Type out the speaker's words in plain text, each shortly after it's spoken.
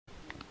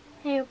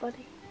Hey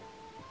everybody,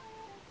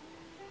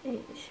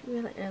 it's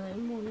really early in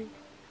the morning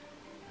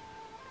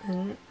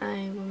and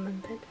I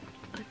remembered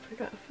I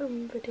forgot to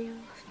film a video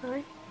last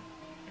night.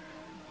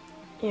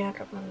 Yeah, I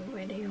got my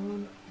video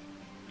on,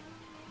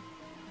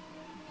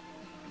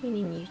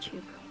 meaning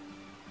YouTube.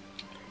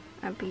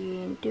 I've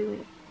been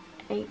doing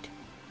 8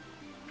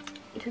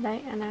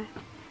 today and I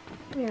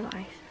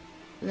realised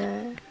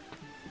the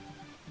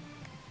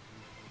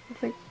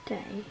other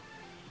day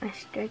I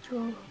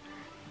scheduled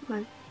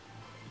my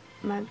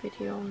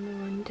video on the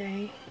one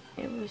day.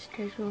 It was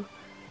scheduled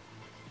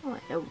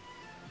like a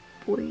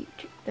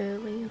week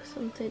early or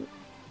something,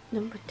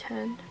 number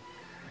 10.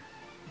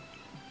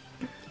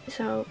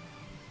 So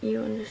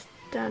you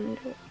understand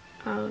what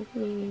I was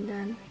meaning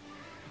then.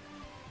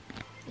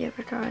 Yeah,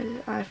 because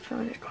I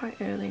filmed it quite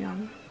early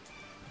on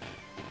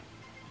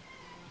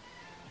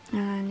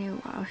and I knew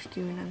what I was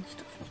doing and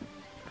stuff.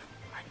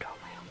 My god,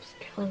 my arm's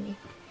killing me.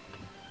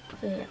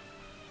 So yeah.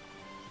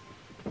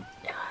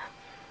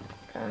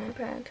 Go to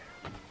bed.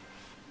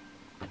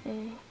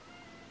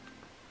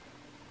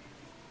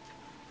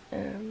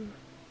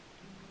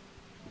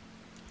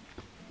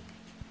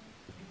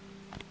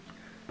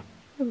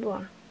 Number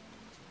 1.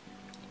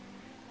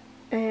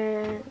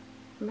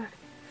 My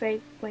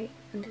favourite, wait,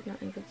 I did not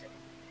even say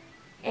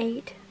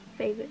 8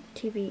 favourite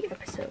TV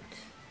episodes.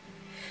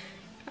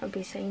 I'll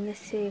be saying this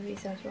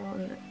series as well,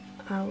 and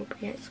I will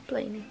be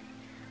explaining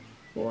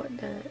what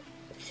the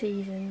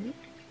season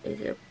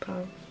is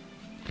about.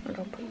 I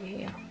don't put you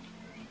here.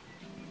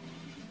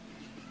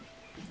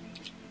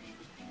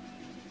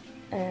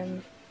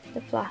 The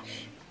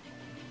Flash,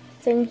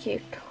 Things You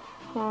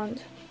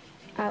Can't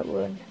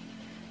Outrun,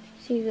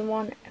 Season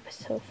 1,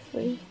 Episode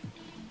 3.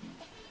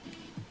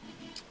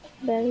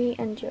 Barry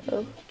and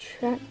Joe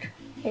track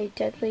a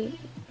deadly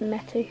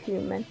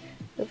metahuman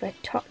with a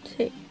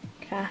toxic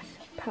gas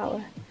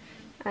power,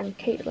 and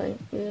Caitlin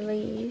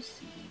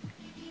relieves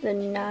the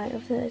night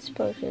of the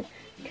explosion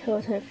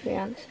killed her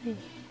fiancé.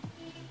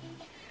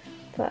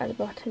 But at the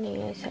bottom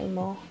here I say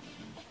more.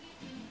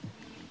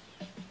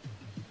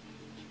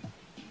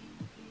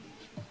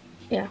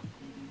 Yeah.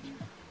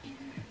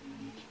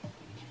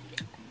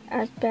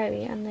 As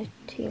Barry and the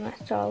team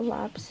at Star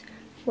Labs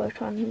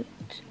worked on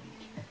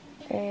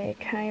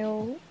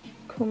Kyle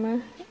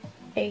Kummer,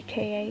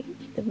 aka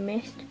The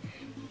Mist,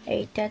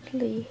 a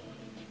deadly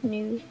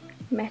new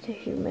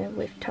metahuman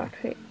with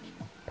toxic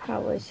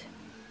powers,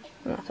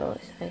 and that's all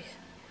it says.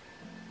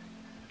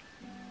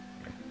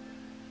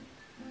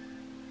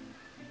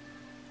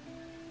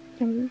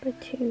 Number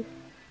 2,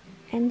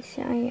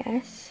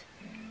 NCIS,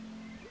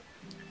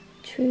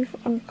 Truth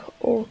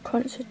or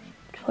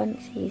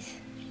Consequences,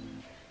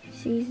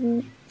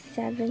 Season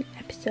 7,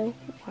 Episode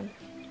 1.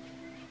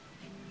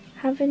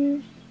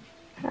 Having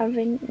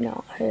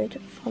not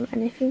heard from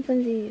anything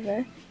from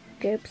Ziva,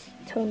 Gibbs,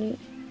 Tony,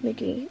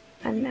 Miggy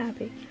and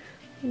Abby,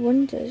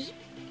 wonders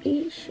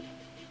each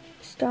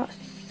starts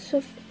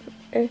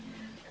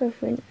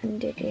suffering and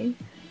digging.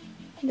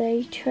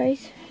 They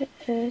trace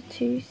her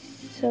to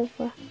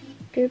Silver.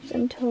 Gibbs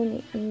and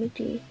Tony and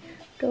Miggy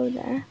go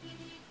there.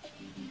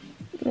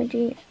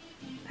 Miggy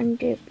and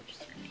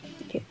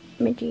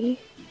Miggy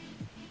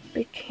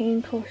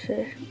became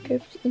closer.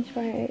 Gibbs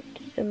inspired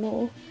them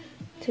all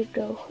to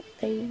go.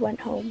 They went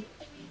home.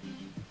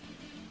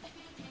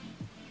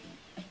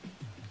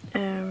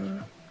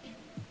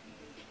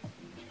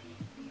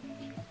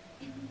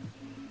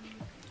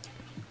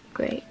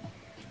 Great.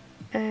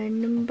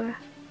 Number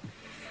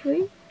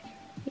 3,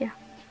 yeah.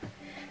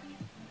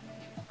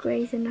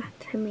 Grey's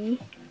Anatomy,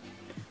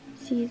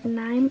 Season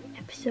 9,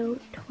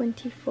 Episode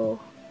 24.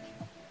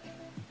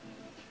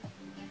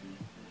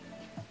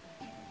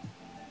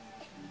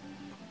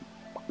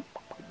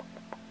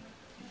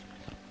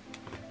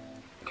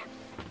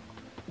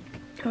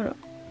 Hold on.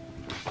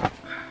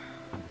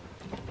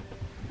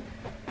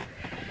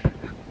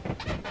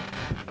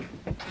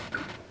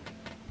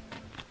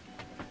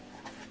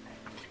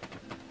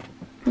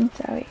 I'm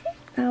sorry,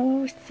 now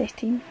I was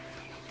sitting,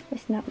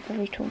 it's not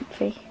very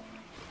comfy.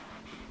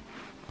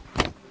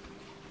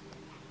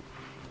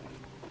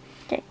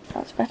 Okay,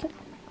 that's better.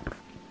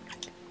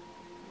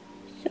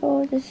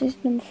 So this is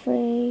number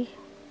 3.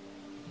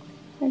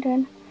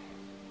 Again,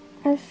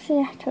 as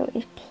Seattle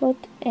is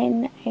plugged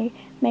in a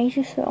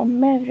major storm,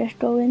 Meredith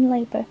goes in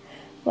labour.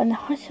 When the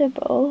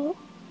hospital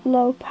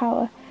low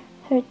power,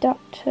 her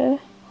doctor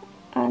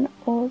and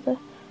all the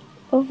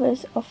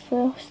others are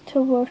forced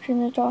to work in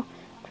the dark.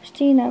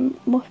 Christina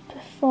must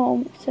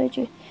perform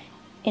surgery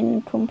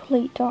in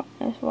complete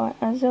darkness, while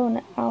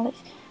Arizona, Alex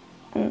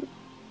and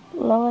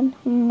Lauren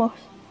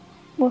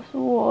must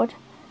ward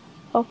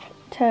up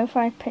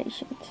terrified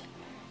patients.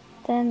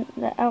 Then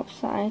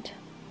outside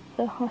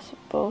the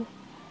hospital,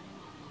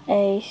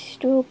 a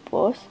school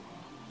bus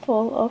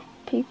full of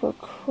people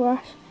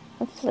crashed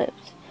and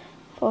flipped,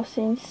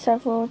 forcing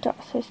several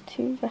doctors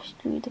to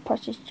rescue the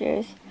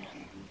passengers.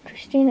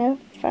 Christina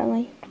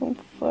finally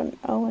confronts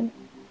Owen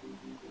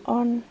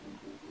on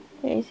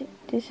his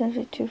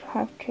decision to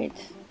have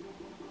kids.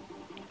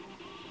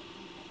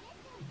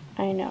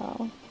 I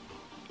know.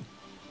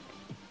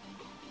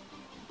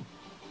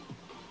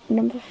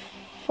 Number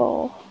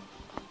 4.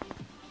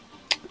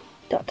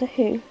 Doctor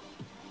Who,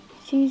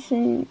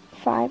 Season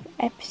 5,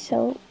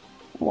 Episode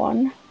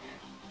 1,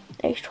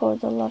 Extra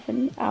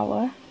 11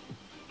 Hour.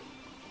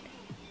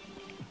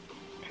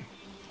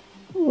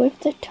 With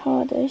the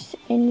TARDIS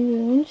in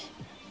ruins,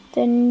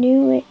 the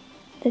newly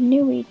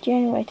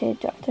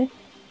generated Doctor,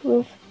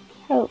 with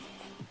help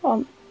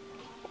from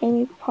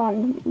Amy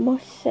Pond,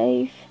 must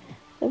save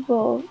the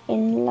world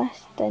in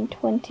less than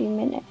 20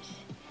 minutes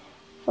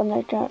from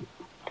the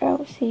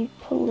galaxy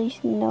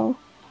police known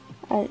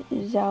as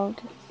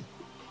Zaldis.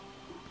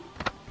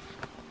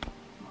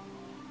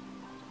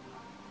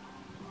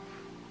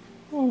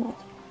 And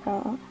that's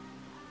that.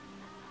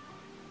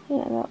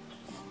 Yeah,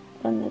 that's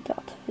when the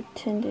Doctor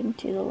turned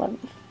into the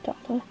 11th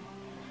Doctor.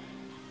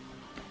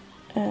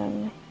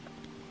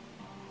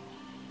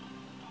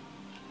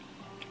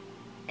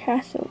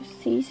 Castle,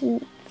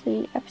 Season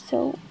 3,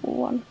 Episode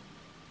 1.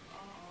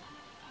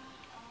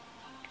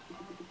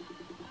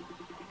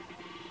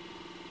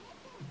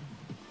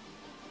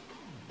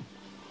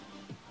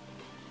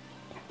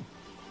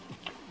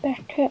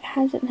 Beckett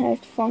hasn't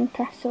heard from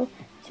Castle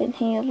since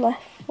he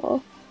left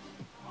for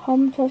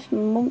home just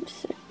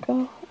months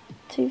ago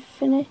to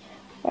finish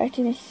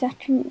writing his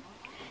second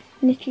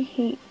Nikki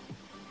Heat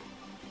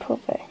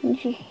cover,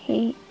 Naked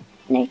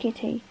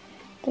Heat.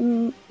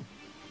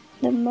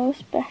 The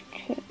most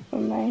Beckett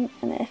remains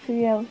and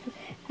every else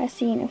has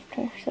seen of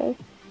Castle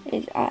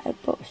is at a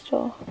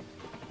bookstore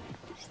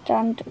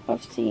stand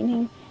of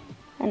seeing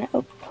an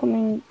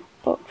upcoming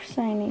book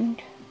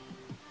signing.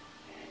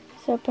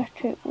 So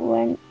Beckett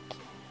and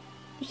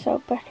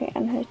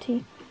her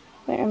team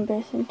went and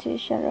burst into the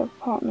shadow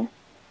apartment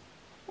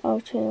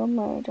of serial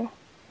murder.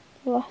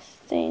 The last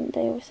thing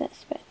they was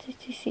expected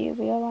to see a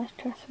realised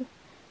Castle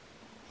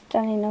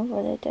standing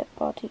over the dead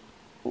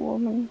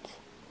woman's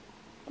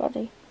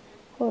body,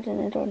 holding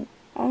a gun.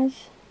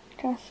 As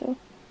Castle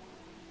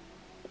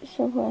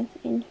suffers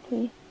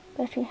injury,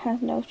 Beckett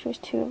has no choice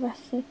to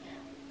arrest her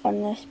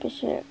on the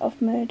suspicion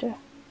of murder.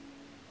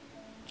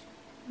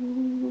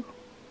 Ooh.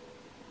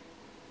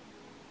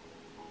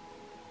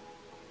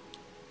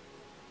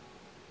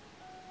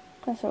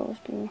 That's always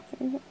been my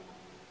favourite.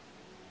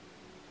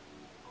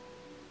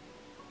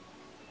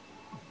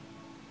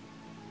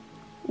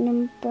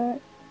 Number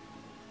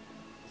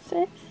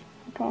 6.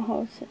 I can't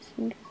hold 6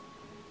 fingers.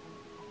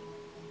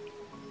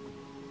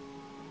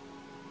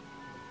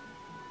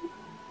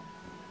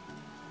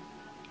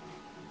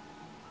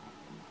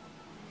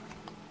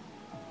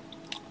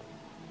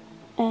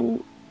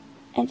 And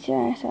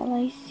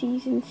NCIS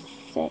Season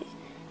 6,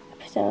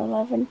 Episode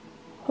 11,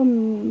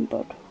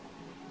 Humbug.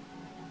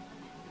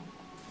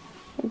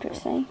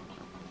 Interesting.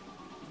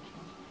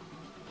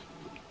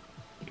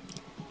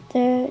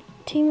 The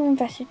team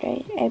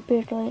investigates a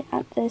burglary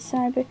at the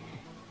cyber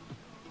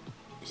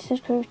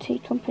security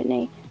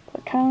company,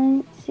 but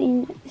crime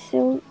scene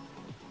still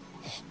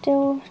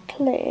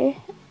clear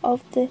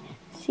of the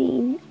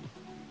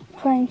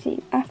crime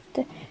scene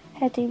after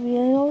Eddie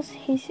reveals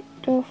his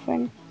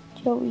girlfriend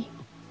Joey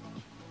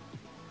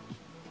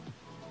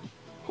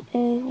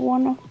is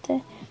one of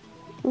the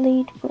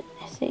lead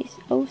witnesses.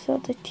 Also,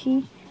 the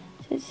team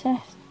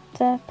success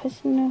their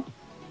personal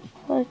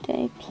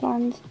holiday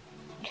plans.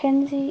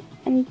 Kenzie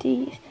and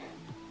Dee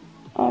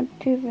are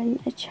given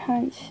a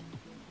chance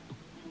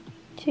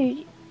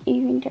to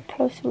even get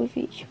closer with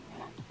each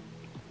other.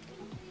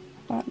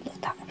 I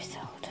love that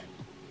episode.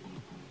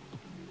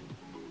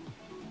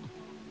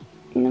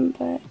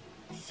 Number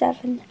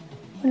 7,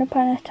 Once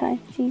Upon a Time,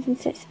 Season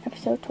 6,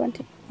 Episode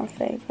 20, my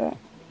favourite.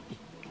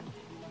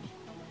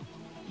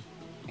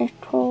 It's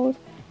called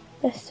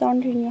The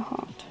Song in Your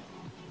Heart.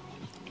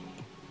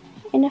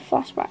 In a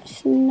flashback,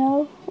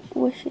 Snow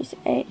wishes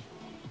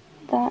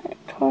that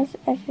cause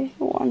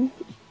everyone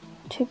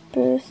to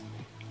burst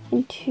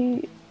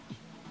into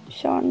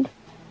song,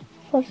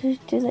 forces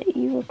to the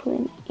evil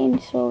queen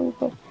in sorrow,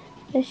 but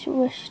this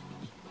wish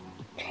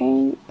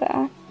came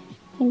back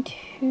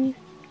into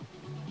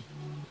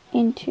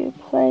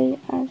play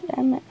as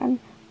Emma and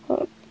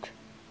Hook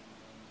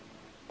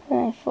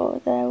prepare for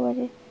their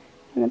wedding,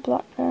 and the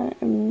Black Girl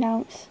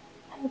announced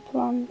her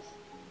plans.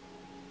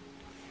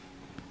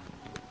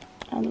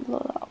 I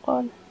love that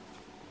one.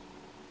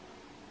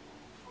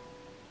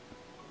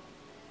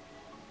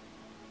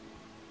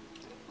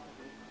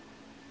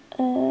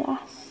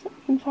 Last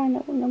and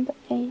final, number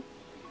 8,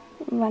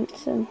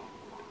 Ransom.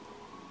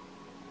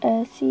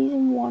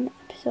 Season 1,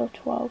 Episode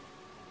 12,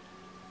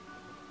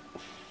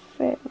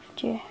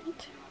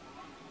 Jet.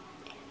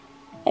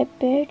 A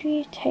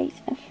burglary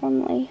takes a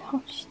family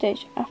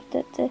hostage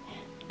after the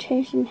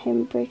chasing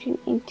him breaking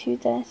into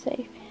their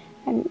safe,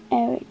 and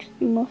Eric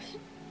must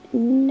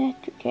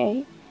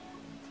navigate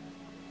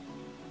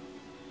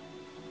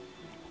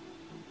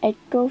a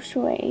ghost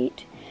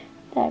raid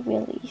their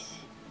release,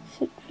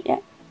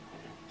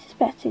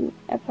 suspecting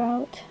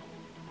about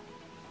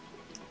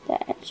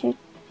the actual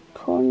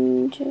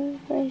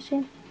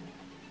conjuration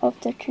of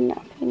the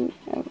kidnapping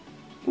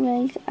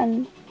race,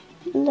 and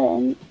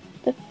learn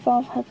the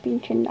father had been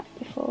kidnapped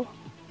before.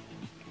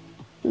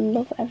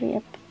 love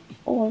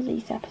all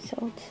these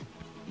episodes.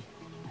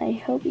 I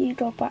hope you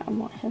go back and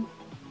watch them.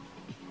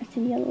 I'll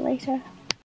see you later.